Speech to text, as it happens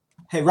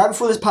Hey, right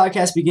before this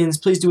podcast begins,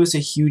 please do us a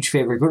huge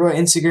favor. Go to our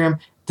Instagram,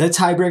 The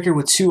Tiebreaker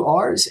with 2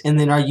 R's, and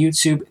then our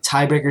YouTube,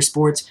 Tiebreaker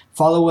Sports.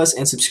 Follow us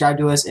and subscribe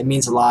to us. It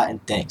means a lot,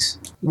 and thanks.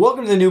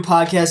 Welcome to the new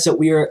podcast that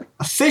we are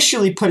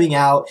officially putting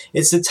out.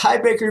 It's the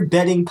Tiebreaker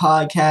Betting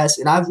Podcast,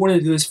 and I've wanted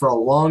to do this for a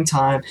long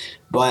time,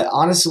 but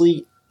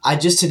honestly,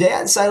 today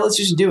I decided let's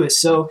just do it.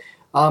 So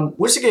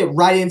we're just going to get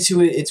right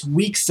into it. It's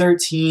Week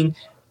 13.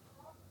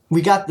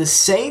 We got the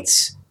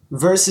Saints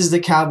versus the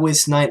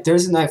Cowboys tonight,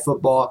 Thursday Night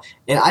Football,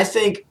 and I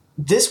think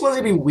this one's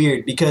going to be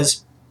weird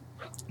because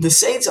the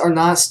Saints are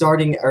not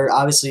starting, or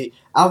obviously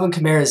Alvin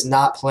Kamara is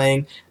not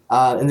playing,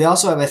 and they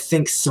also have, I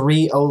think,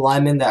 3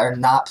 O-linemen that are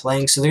not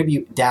playing, so they're going to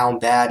be down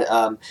bad.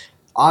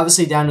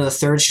 Obviously down to the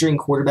third-string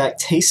quarterback,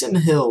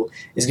 Taysom Hill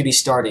is going to be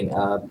starting.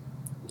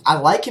 I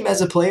like him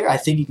as a player. I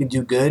think he can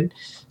do good.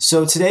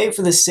 So today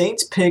for the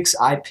Saints picks,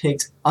 I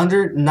picked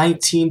under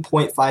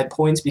 19.5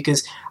 points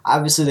because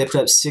obviously they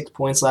put up 6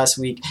 points last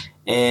week,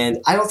 and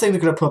I don't think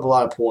they're going to put up a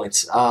lot of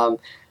points.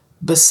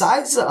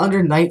 Besides the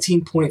under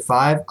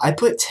 19.5, I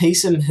put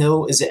Taysom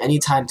Hill as an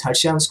anytime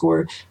touchdown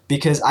scorer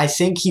because I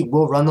think he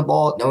will run the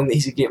ball, knowing that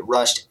he's going to get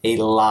rushed a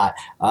lot.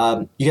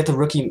 You got the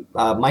rookie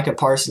Micah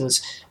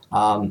Parsons.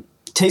 Taysom's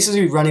going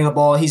to be running the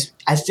ball.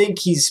 I think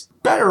he's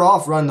better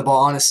off running the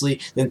ball, honestly,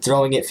 than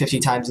throwing it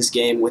 50 times this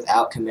game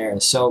without Kamara.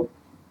 So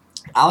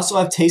I also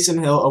have Taysom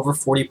Hill over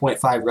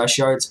 40.5 rush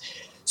yards.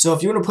 So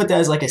if you want to put that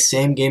as like a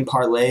same-game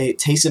parlay,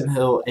 Taysom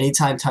Hill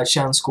anytime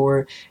touchdown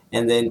scorer,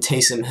 and then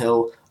Taysom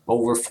Hill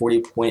over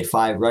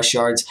 40.5 rush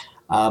yards.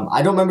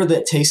 I don't remember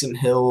the Taysom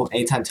Hill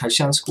anytime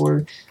touchdown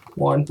score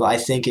one, but I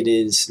think it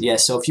is. Yeah,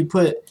 so if you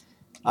put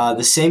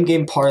the same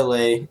game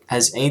parlay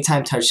as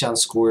anytime touchdown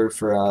score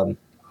for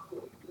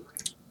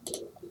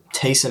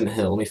Taysom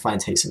Hill. Let me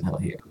find Taysom Hill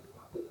here.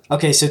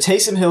 Okay, so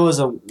Taysom Hill is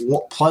a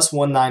plus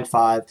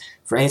 195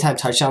 for anytime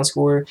touchdown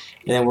score, and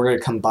then we're going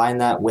to combine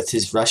that with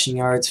his rushing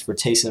yards for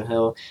Taysom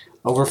Hill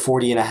over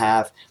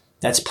 40.5.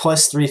 That's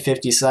plus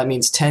 350, so that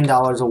means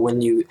 $10 will win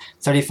you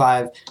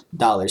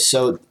 $35.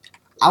 So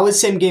I would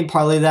same game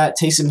parlay that,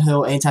 Taysom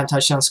Hill, anytime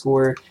touchdown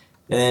scorer,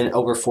 and then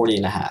over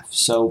 40.5.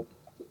 So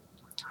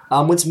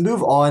let's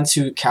move on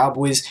to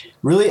Cowboys.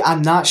 Really,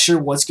 I'm not sure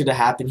what's going to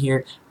happen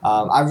here.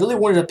 I really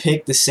wanted to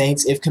pick the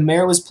Saints. If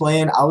Kamara was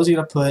playing, I was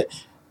going to put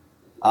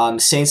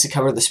Saints to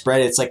cover the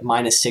spread. It's like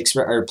 -6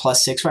 or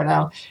 +6 right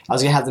now. I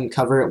was going to have them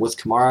cover it with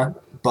Kamara,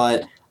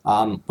 but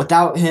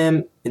without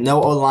him,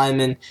 no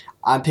O-lineman,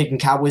 I'm picking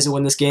Cowboys to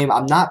win this game.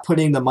 I'm not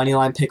putting the money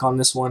line pick on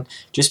this one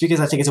just because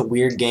I think it's a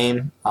weird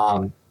game.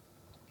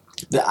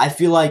 I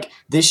feel like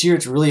this year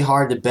it's really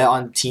hard to bet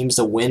on teams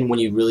to win when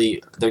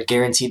they're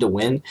guaranteed to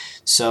win.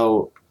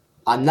 So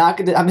I'm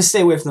gonna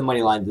stay away from the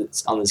money line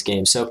that's on this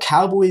game. So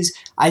Cowboys,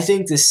 I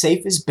think the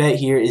safest bet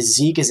here is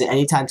Zeke as an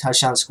anytime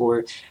touchdown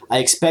scorer. I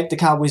expect the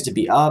Cowboys to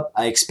be up.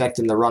 I expect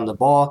them to run the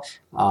ball.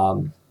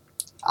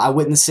 I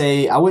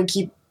wouldn't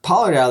keep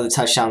Pollard out of the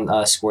touchdown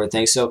score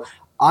thing. So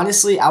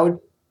honestly,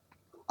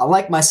 I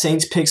like my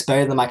Saints picks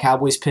better than my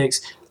Cowboys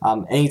picks.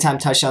 Anytime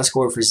touchdown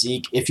score for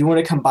Zeke. If you want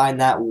to combine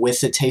that with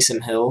the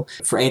Taysom Hill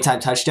for anytime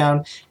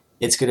touchdown,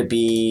 it's going to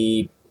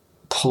be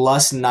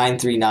plus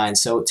 939.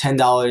 So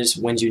 $10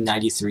 wins you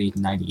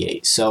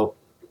 93.98. So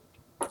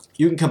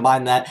you can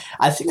combine that.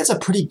 I think that's a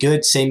pretty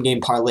good same game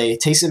parlay.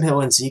 Taysom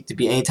Hill and Zeke to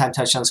be anytime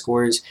touchdown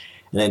scorers,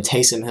 and then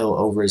Taysom Hill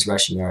over his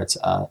rushing yards.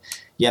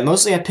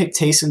 Mostly I picked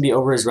Taysom to be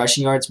over his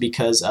rushing yards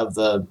because of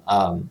the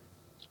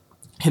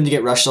him to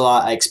get rushed a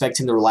lot. I expect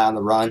him to rely on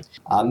the run.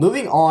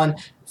 Moving on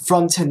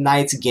from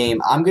tonight's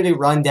game, I'm going to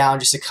run down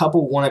just a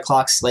couple 1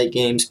 o'clock slate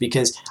games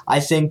because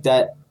I think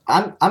that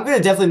I'm going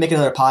to definitely make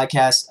another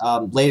podcast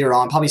later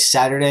on, probably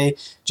Saturday,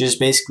 just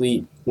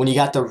basically when you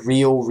got the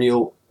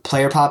real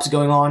player props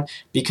going on,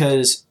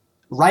 because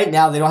right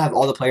now they don't have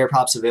all the player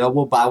props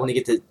available, but I want to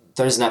get the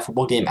Thursday Night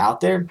Football game out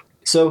there.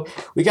 So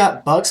we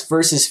got Bucks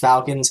versus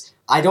Falcons.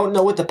 I don't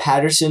know what the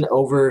Patterson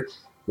over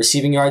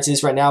receiving yards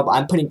is right now, but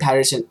I'm putting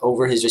Patterson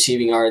over his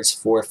receiving yards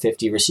for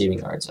 50 receiving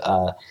yards.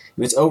 If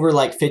it's over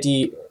like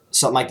 50,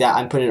 something like that,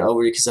 I'm putting it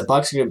over because the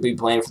Bucks are going to be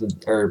playing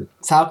Falcons are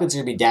going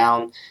to be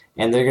down,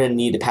 and they're going to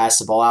need to pass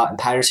the ball out, and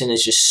Patterson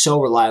is just so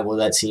reliable to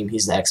that team.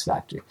 He's the X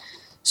factor.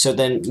 So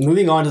then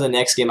moving on to the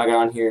next game I got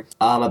on here,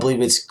 I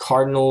believe it's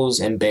Cardinals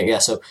and Bears. Yeah,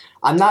 so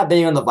I'm not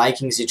betting on the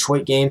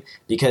Vikings-Detroit game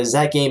because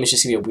that game is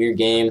just going to be a weird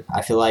game.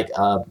 I feel like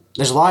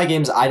there's a lot of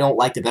games I don't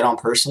like to bet on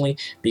personally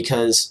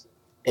because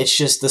it's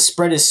just the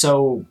spread is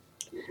so,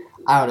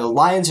 I don't know.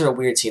 Lions are a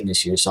weird team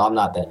this year, so I'm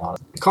not betting on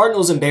it.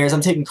 Cardinals and Bears,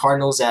 I'm taking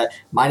Cardinals at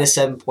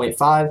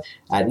 -7.5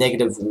 at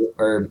negative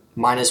or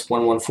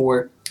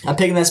 -114. I'm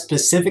picking that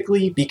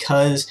specifically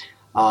because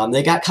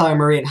they got Kyler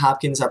Murray and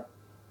Hopkins are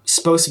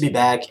supposed to be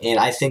back, and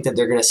I think that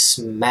they're going to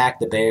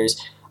smack the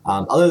Bears.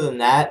 Other than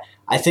that,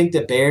 I think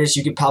the Bears,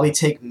 you could probably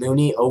take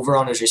Mooney over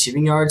on his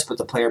receiving yards, but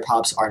the player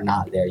props are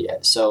not there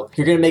yet. So if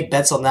you're going to make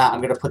bets on that,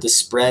 I'm going to put the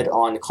spread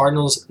on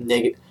Cardinals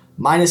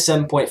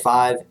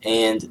 -7.5,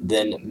 and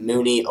then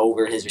Mooney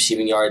over his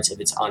receiving yards if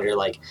it's under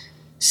like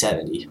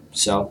 70.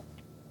 So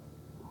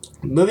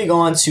moving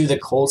on to the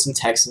Colts and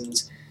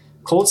Texans.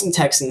 Colts and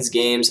Texans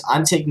games.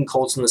 I'm taking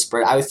Colts on the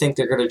spread. I would think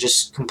they're going to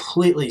just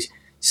completely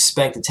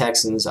spank the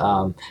Texans.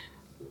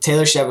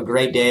 Taylor should have a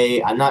great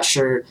day. I'm not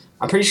sure.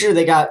 I'm pretty sure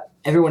they got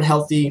everyone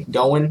healthy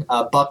going.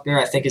 Buckner,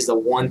 I think, is the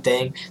one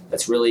thing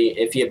that's really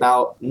iffy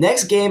about.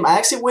 Next game, I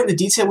actually went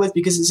into detail with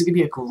because this is going to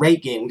be a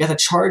great game. We got the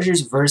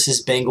Chargers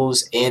versus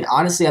Bengals, and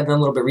honestly, I've done a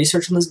little bit of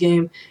research on this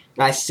game,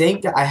 and I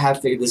think that I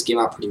have figured this game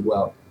out pretty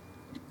well.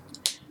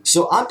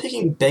 So I'm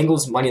picking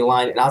Bengals money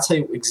line, and I'll tell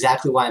you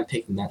exactly why I'm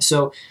picking that.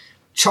 So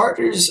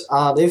Chargers,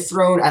 they've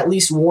thrown at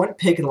least one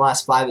pick in the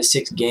last 5 to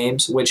 6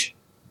 games, which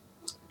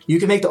you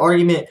can make the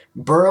argument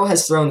Burrow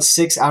has thrown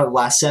 6 out of the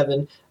last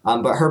 7,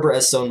 but Herbert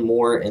has thrown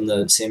more in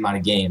the same amount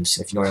of games,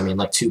 if you know what I mean,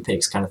 like 2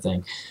 picks kind of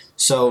thing.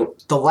 So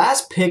the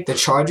last pick the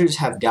Chargers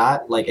have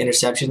got, like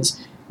interceptions,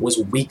 was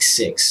week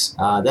 6.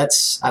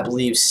 That's, I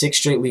believe, 6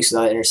 straight weeks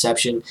without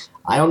interception.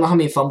 I don't know how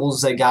many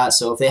fumbles they got,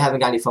 so if they haven't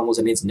got any fumbles,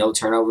 it means no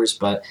turnovers.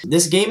 But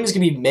this game is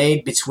going to be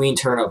made between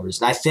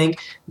turnovers. And I think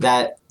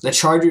that the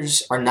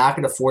Chargers are not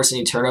going to force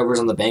any turnovers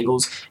on the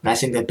Bengals, and I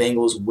think the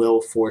Bengals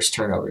will force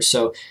turnovers.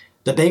 So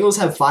the Bengals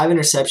have 5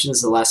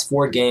 interceptions in the last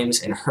 4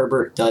 games, and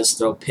Herbert does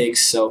throw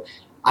picks. So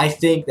I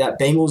think that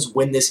Bengals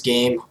win this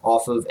game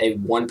off of a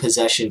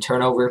 1-possession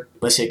turnover.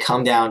 But it's going to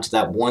come down to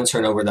that 1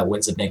 turnover that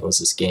wins the Bengals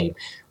this game,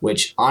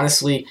 which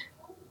honestly,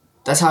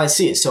 that's how I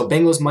see it. So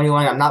Bengals money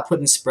line, I'm not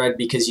putting spread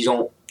because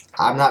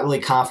I'm not really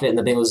confident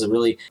in the Bengals to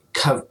really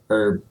cover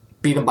or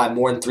beat them by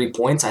more than 3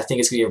 points. I think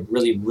it's going to be a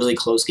really, really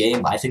close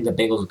game, but I think the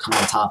Bengals will come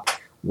on top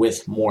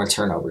with more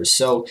turnovers.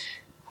 So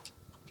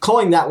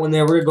calling that one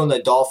there, we're going to go to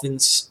the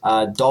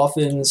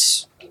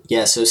Dolphins.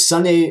 So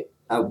Sunday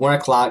at 1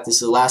 o'clock. This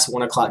is the last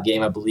 1 o'clock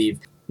game, I believe.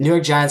 New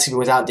York Giants are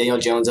without Daniel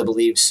Jones, I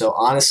believe. So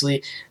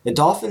honestly, the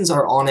Dolphins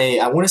are on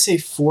I want to say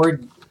 4.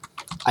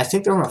 I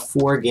think they're on a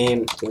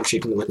 4-game. I'm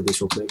shaking to look at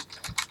this real quick.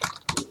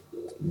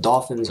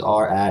 Dolphins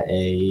are at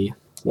a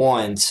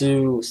 1,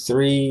 2,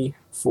 3,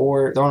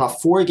 4. They're on a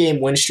 4-game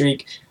win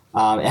streak.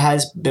 It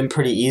has been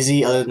pretty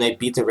easy, other than they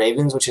beat the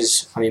Ravens, which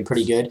is,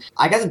 pretty good.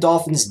 I got the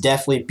Dolphins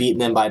definitely beating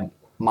them by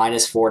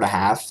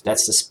 -4.5.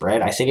 That's the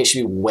spread. I think it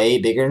should be way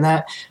bigger than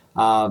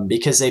that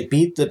because they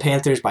beat the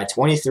Panthers by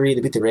 23.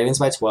 They beat the Ravens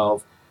by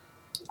 12.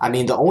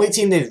 The only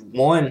team they've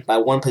won by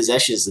 1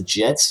 possession is the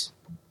Jets.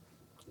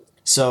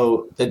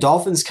 So the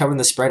Dolphins covering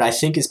the spread, I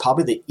think, is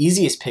probably the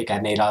easiest pick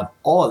I made out of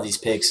all of these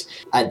picks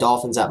at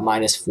Dolphins at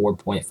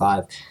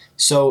 -4.5.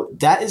 So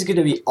that is going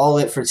to be all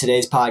it for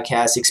today's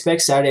podcast.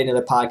 Expect Saturday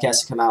another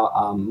podcast to come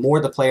out, more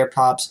of the player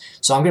props.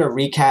 So I'm going to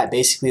recap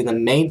basically the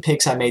main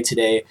picks I made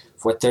today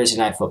for Thursday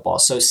Night Football.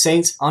 So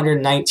Saints under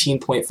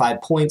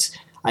 19.5 points.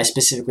 I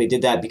specifically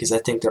did that because I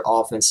think their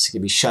offense is going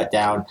to be shut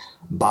down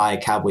by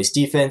Cowboys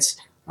defense.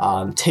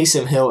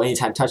 Taysom Hill,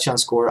 anytime touchdown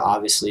scorer,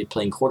 obviously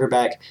playing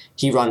quarterback.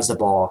 He runs the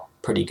ball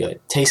pretty good.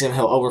 Taysom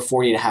Hill over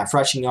 40.5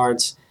 rushing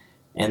yards.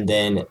 And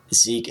then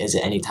Zeke is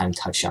an anytime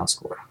touchdown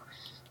scorer.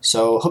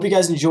 So hope you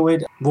guys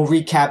enjoyed. We'll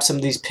recap some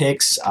of these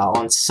picks I'll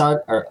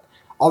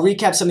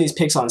recap some of these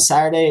picks on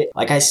Saturday.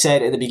 Like I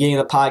said at the beginning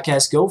of the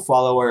podcast, go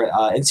follow our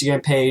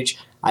Instagram page.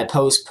 I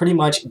post pretty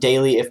much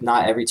daily, if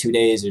not every 2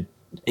 days.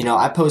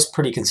 I post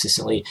pretty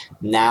consistently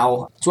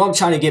now. It's what I'm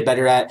trying to get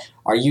better at.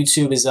 Our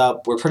YouTube is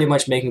up. We're pretty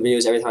much making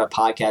videos every time a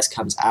podcast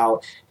comes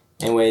out.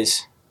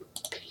 Anyways,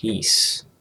 peace.